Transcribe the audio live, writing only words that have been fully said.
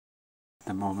At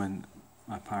the moment,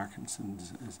 my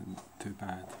Parkinson's isn't too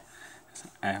bad. It's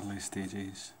early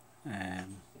stages.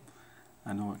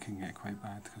 I know it can get quite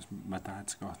bad because my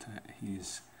dad's got it.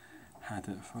 He's had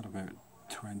it for about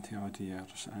 20 odd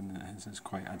years and his is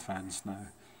quite advanced now.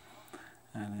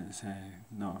 And it's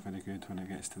not very good when it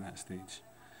gets to that stage.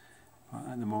 But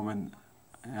at the moment,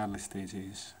 early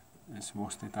stages, it's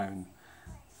mostly down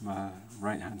my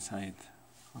right hand side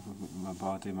of my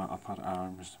body, my upper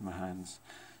arms, my hands.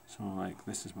 So like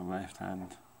this is my left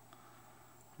hand,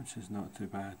 which is not too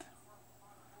bad.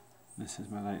 This is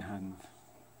my right hand,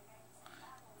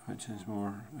 which is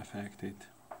more affected.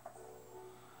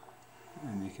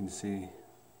 And you can see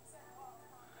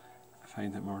I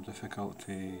find it more difficult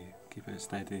to keep it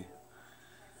steady.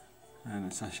 And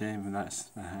it's a shame that's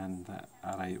the hand that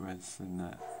I write with and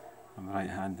that I'm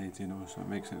right-handed, you know, so it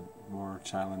makes it more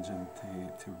challenging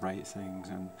to write things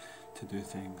and to do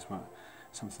things, but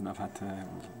something I've had to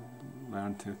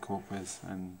learn to cope with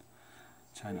and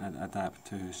try and adapt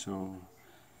to, so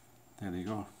there you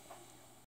go.